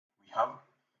have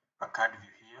a card view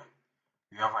here,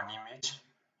 we have an image,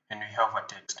 and we have a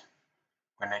text.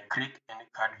 When I click any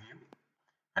card view,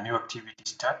 a new activity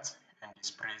starts and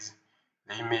displays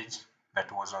the image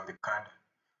that was on the card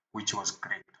which was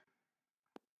clicked.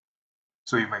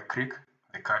 So if I click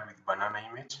the card with banana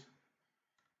image,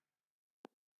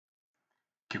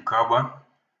 cucumber,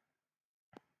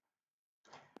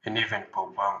 and even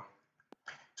pawpaw.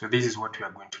 So this is what we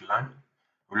are going to learn.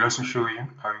 We'll also show you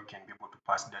how you can be able to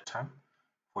pass data.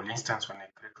 For instance, when I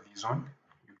click this one,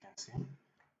 you can see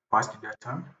passed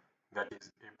data, that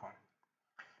is apple.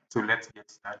 So let's get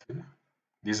started.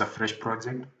 This is a fresh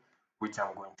project which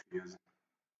I'm going to use.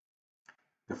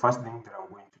 The first thing that I'm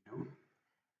going to do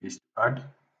is to add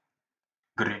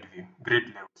GridLayout.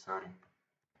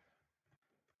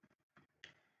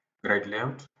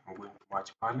 GridLayout, I'm going to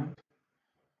match palette.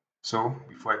 So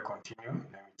before I continue,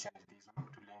 let me change this one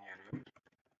to linear layout.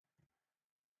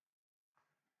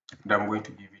 And I'm going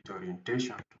to give it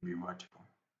orientation to be vertical.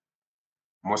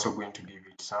 I'm also going to give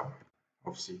it sum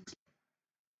of 6.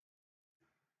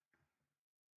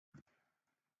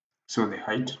 So the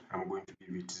height, I'm going to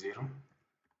give it 0.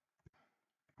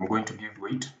 I'm going to give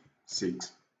weight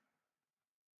 6.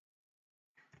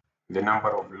 The number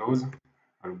of rows,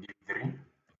 I'll give 3.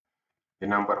 The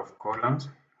number of columns,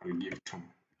 I'll give 2.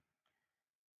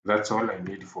 That's all I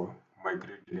need for my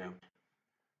grid layout.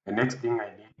 The next thing I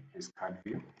need is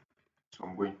CardView. So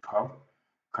I'm going to have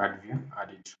CardView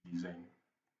added to design.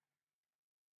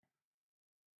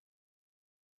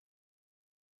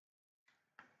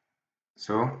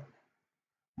 So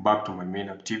back to my main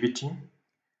activity,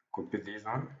 copy this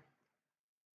one,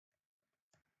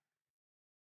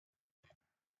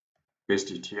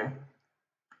 paste it here.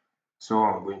 So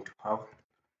I'm going to have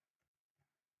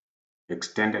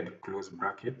extended close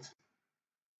brackets.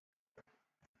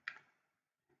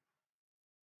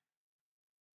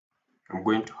 I'm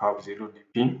going to have 0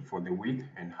 dp for the width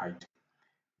and height.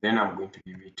 Then I'm going to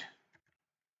give it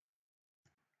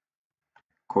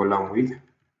column width,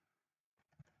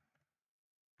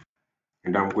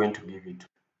 and I'm going to give it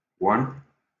 1,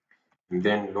 and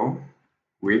then row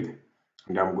width,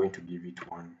 and I'm going to give it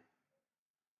 1.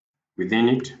 Within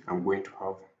it, I'm going to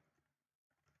have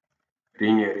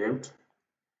linear layout,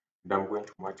 and I'm going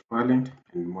to match palette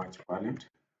and match palette.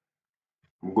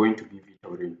 I'm going to give it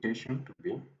orientation to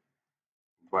be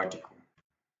vertical.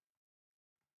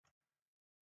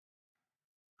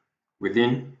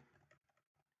 Within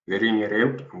the linear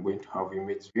layout, I'm going to have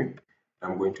image view.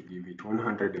 I'm going to give it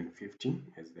 150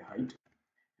 as the height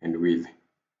and width.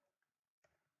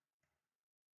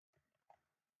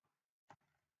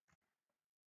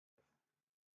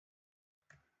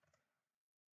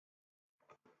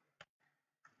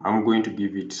 I'm going to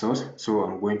give it source, so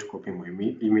I'm going to copy my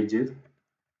images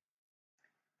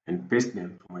and paste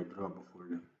them to my drawable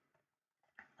folder.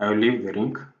 I will leave the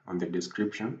link on the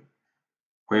description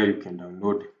where you can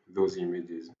download those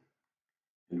images.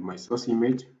 And my source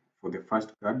image for the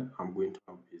first card I'm going to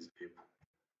have is apple.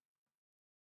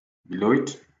 Below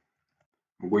it,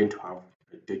 I'm going to have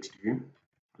a text view,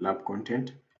 lab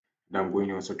content, and I'm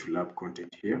going also to lab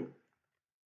content here.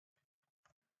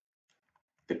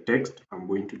 The text I'm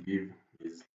going to give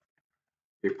is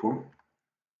apple.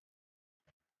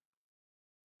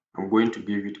 I'm going to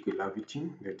give it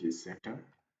gravity, that is center.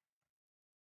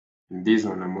 In this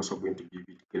one, I'm also going to give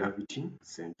it gravity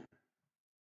center.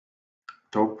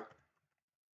 Top,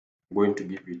 I'm going to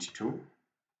give it 2.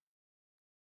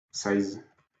 Size,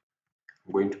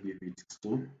 I'm going to give it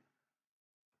 16.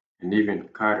 And even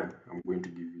color, I'm going to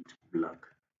give it black.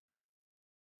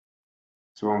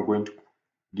 So I'm going to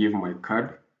give my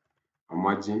card a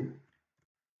margin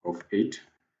of 8.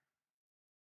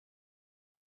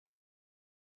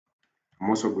 I'm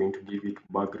also going to give it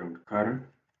background color,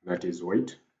 that is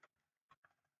white.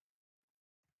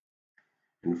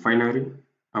 And finally,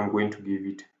 I'm going to give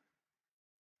it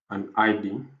an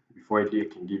ID. Before ID, I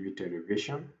can give it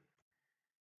elevation,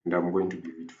 and I'm going to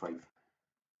give it 5.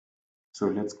 So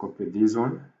let's copy this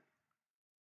one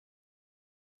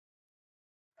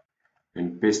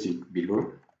and paste it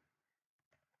below.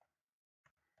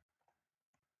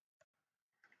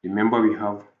 Remember, we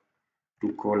have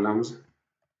 2 columns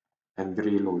and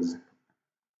 3 rows.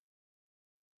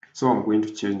 So I'm going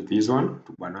to change this one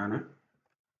to banana,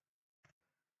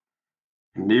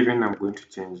 and even I'm going to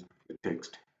change the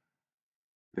text.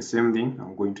 The same thing,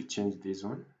 I'm going to change this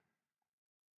one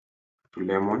to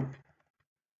lemon.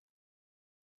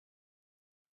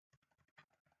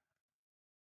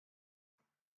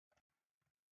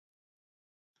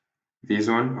 This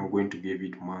one, I'm going to give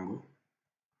it mango.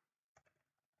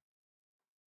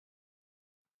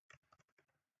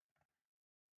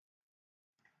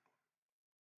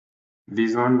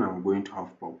 This one I'm going to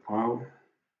have pow.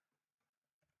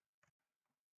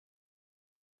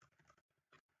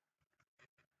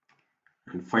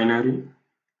 And finally,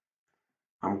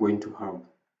 I'm going to have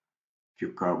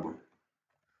cucumber.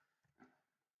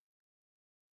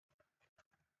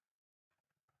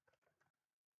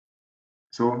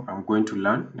 So I'm going to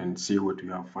learn and see what we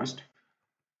have first.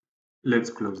 Let's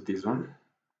close this one.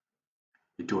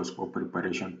 It was for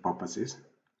preparation purposes.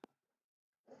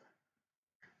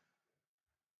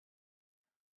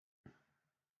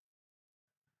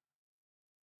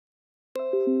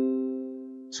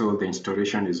 So the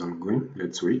installation is ongoing.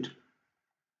 Let's wait.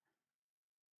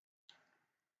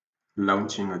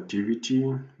 Launching activity.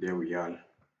 There we are.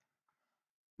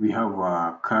 We have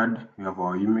our card, we have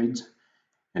our image,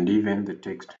 and even the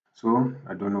text. So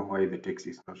I don't know why the text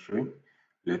is not showing.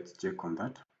 Let's check on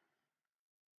that.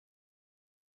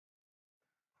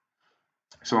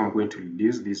 So I'm going to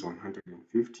reduce this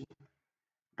 150.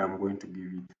 I'm going to give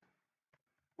it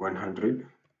 100.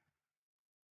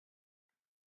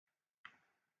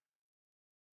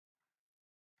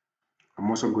 I'm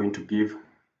also going to give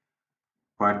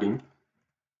padding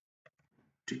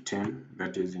to 10,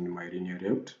 that is in my linear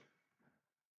layout.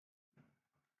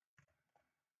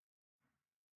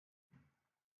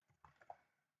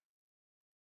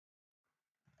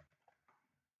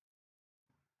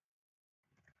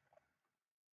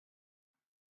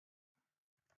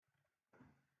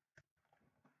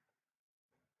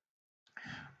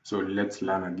 So let's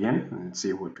learn again and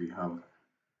see what we have.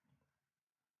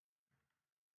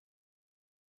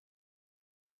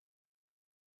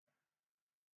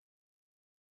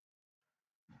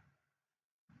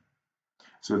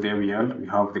 So there we are, we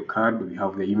have the card, we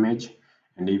have the image,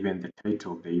 and even the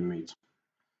title of the image.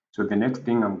 So the next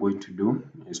thing I'm going to do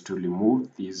is to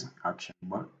remove this action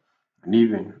bar and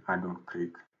even add on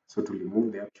click. So to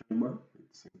remove the action bar,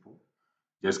 it's simple.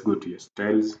 Just go to your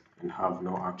styles and have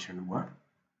no action bar.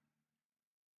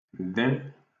 And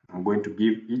then I'm going to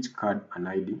give each card an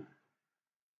ID.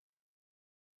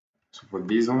 So for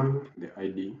this one, the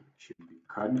ID should be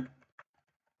card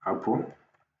apple.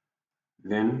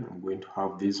 Then I'm going to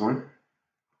have this one,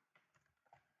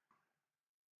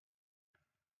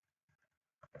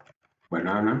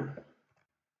 banana.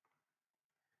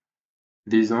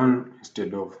 This one,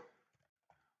 instead of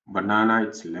banana,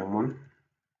 it's lemon.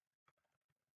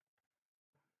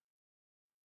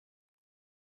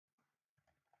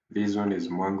 This one is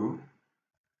mango.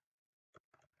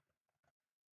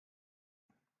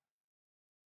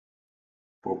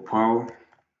 Papaw.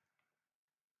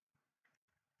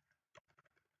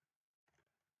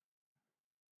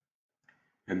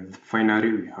 And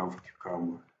finally, we have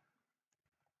cucumber.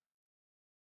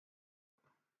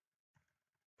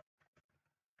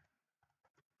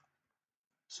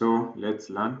 So let's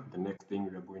learn. The next thing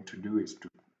we are going to do is to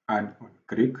add on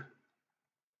click.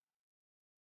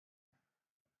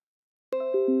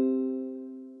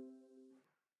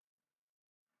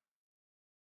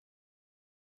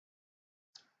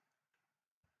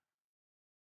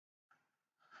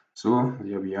 So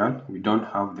there we are. We don't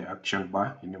have the action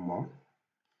bar anymore.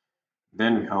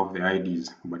 Then we have the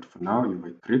IDs, but for now, if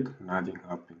I click, nothing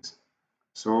happens.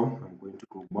 So I'm going to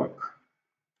go back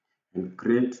and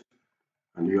create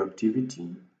a new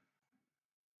activity.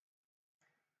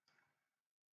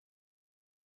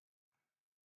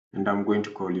 And I'm going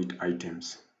to call it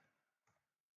items.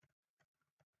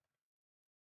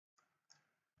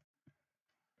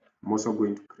 I'm also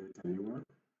going to create a new one.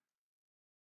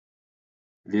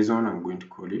 This one I'm going to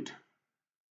call it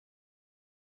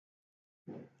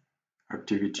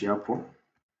activity apple.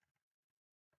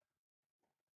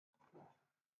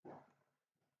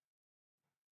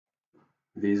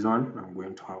 This one I'm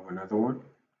going to have another one.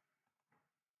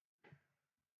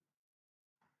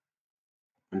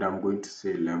 And I'm going to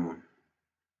say lemon.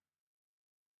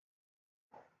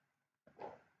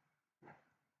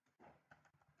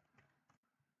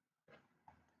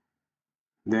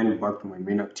 Then back to my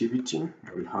main activity,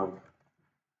 I will have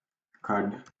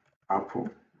card apple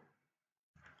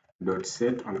dot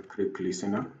set on click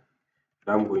listener.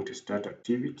 I'm going to start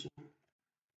activity,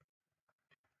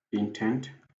 intent,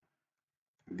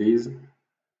 this, and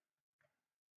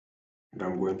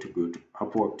I'm going to go to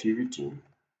apple activity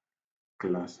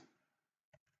class.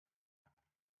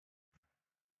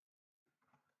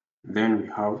 Then we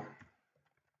have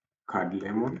card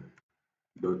lemon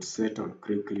dot set on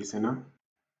click listener,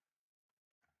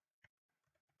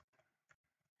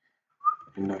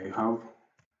 and I have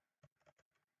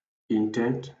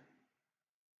intent,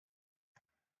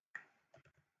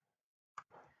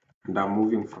 and I'm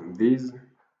moving from this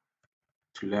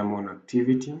to lemon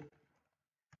activity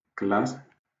class,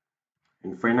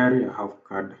 And finally, I have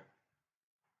card.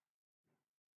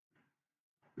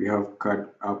 We have card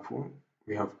apple,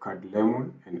 we have card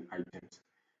lemon, and items.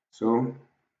 So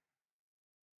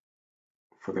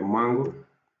for the mango,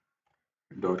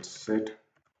 dot set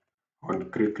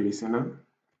on click listener,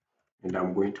 and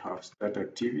I'm going to have start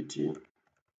activity,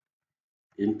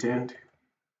 intent,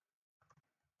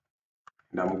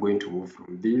 and I'm going to move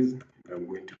from this, and I'm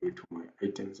going to go to my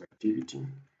items activity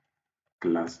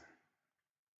class.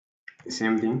 The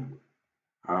same thing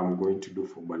I'm going to do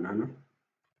for banana.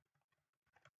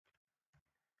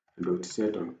 Dot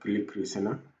set on click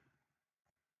listener,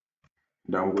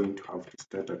 and I'm going to have to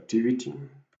start activity,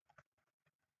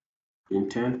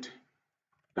 intent,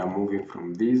 and I'm moving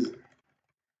from this to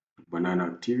banana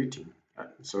activity,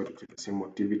 sorry, to the same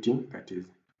activity, that is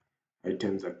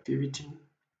items activity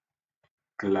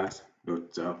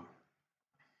class.java.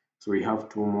 So we have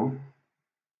two more.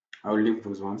 I'll leave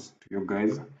those ones to you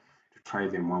guys to try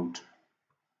them out.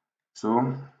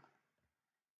 So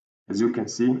as you can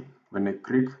see, when I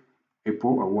click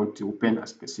Apple, I want to open a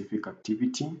specific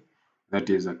activity, that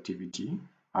is activity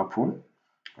Apple.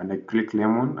 When I click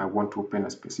Lemon, I want to open a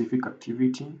specific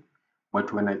activity,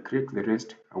 but when I click the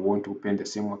rest, I want to open the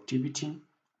same activity,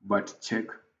 but check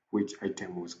which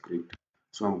item was clicked.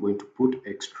 So I'm going to put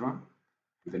extra,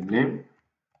 the name.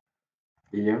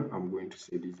 Here, I'm going to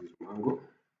say this is mango.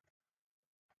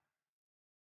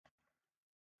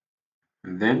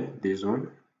 And then this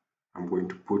one, I'm going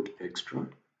to put extra.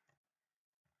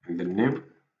 And the name,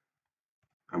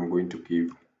 I'm going to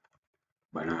give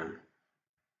banana.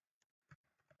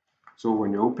 So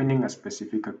when you're opening a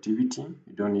specific activity,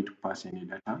 you don't need to pass any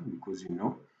data because you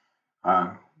know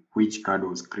which card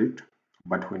was clicked.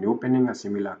 But when you're opening a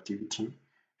similar activity,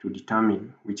 to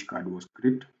determine which card was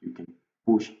clicked, you can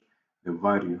push the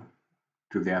value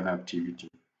to the other activity.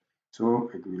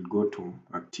 So I will go to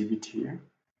activity here,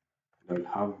 and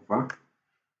I'll have var,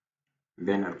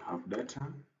 then I'll have data,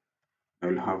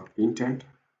 I'll have intent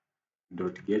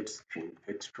dot get string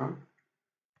extra,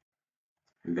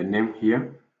 and the name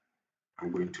here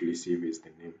I'm going to receive is the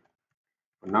name.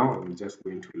 For now, I'm just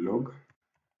going to log,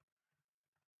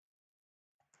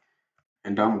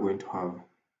 and I'm going to have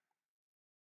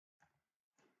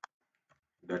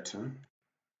data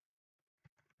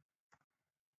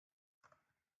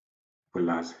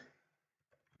plus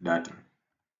data.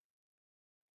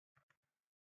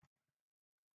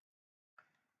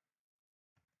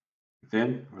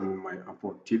 Then on my app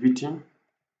activity, you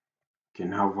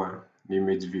can have an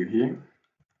image view here,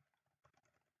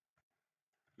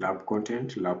 lab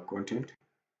content,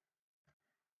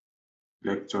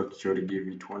 let's actually give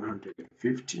it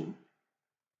 150,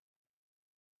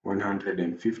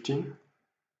 150. I'm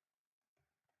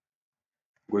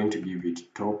going to give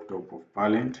it top of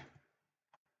palette.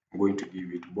 I'm going to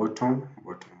give it bottom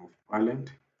of palette.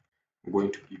 I'm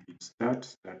going to give it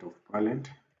start of palette,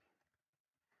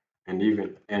 and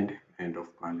even end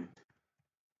of palette.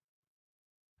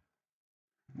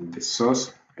 The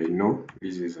source, I know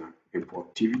this is an app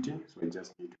activity, so I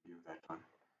just need to give that one.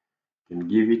 You can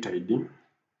give it ID,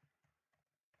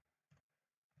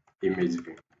 image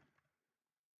view.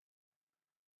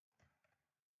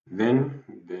 Then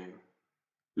the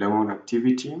lemon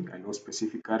activity, I know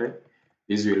specifically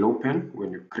this will open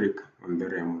when you click on the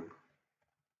lemon.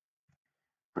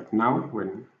 But now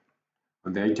when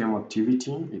on the item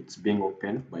activity, it's being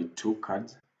opened by two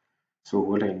cards. So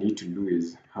what I need to do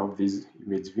is have this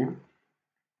image view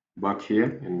back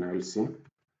here, and I'll see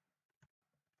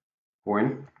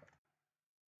when.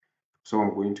 So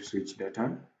I'm going to switch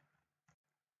data.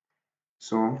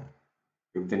 So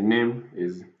if the name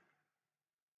is,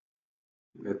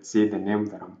 let's say the name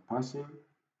that I'm passing,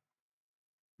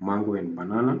 mango and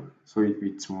banana. So if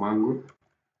it's mango,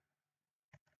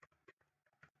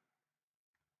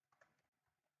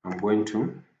 I'm going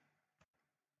to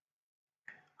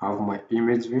have my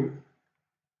image view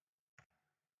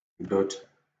dot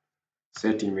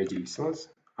set image resource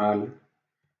al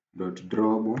dot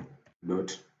drawable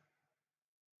dot,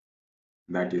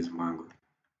 that is mango.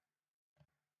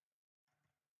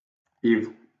 If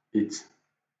it's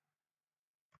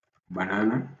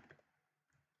banana,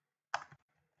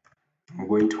 I'm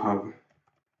going to have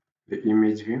the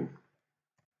image view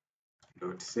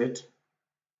dot set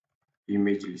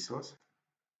image resource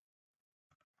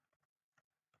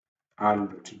al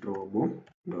dot drawable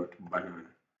dot banana.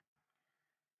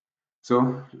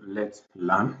 So let's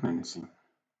learn and see.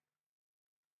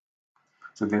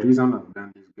 So the reason I've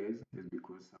done this, guys, is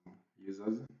because some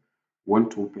users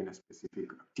want to open a specific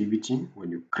activity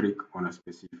when you click on a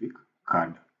specific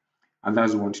card.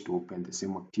 Others want to open the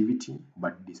same activity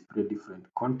but display different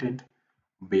content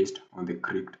based on the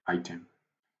clicked item.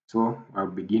 So I'll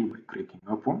begin by clicking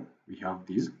apple. We have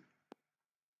this.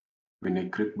 When I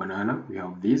click banana, we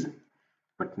have this.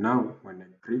 But now when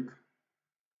I click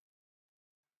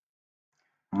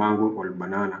mango or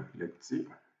banana, let's see.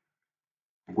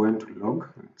 I'm going to log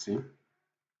and see.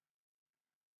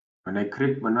 When I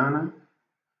click banana,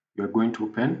 we are going to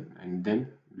open, and then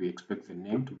we expect the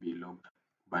name to be logged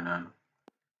banana.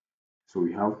 So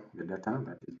we have the data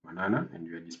that is banana, and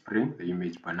we are displaying the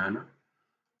image banana.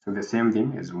 So the same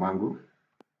thing as mango.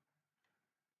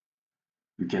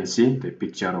 You can see the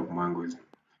picture of mangoes.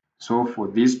 So for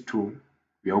these two,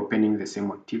 we are opening the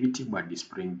same activity but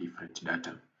displaying different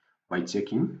data by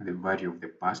checking the value of the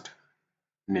past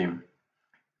name.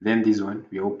 Then this one,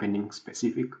 we are opening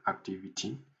specific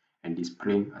activity and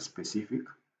displaying a specific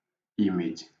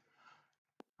image.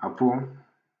 Apple,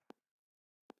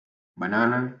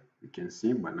 banana, you can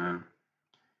see banana.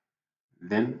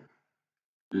 Then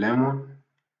lemon,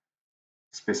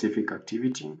 specific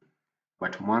activity,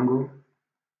 but mango,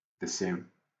 the same.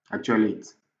 Actually,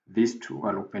 these two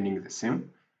are opening the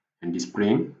same and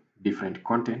displaying different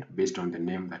content based on the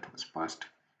name that was passed,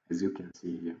 as you can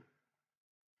see here.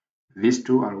 These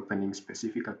two are opening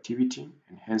specific activity,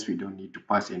 and hence we don't need to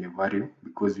pass any value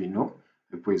because we know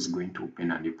Apple is going to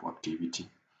open an Apple activity.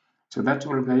 So that's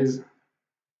all, guys.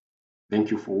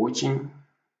 Thank you for watching.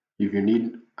 If you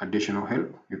need additional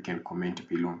help, you can comment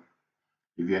below.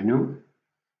 If you are new,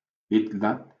 hit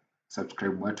that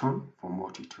subscribe button for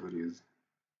more tutorials.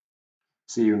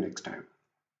 See you next time.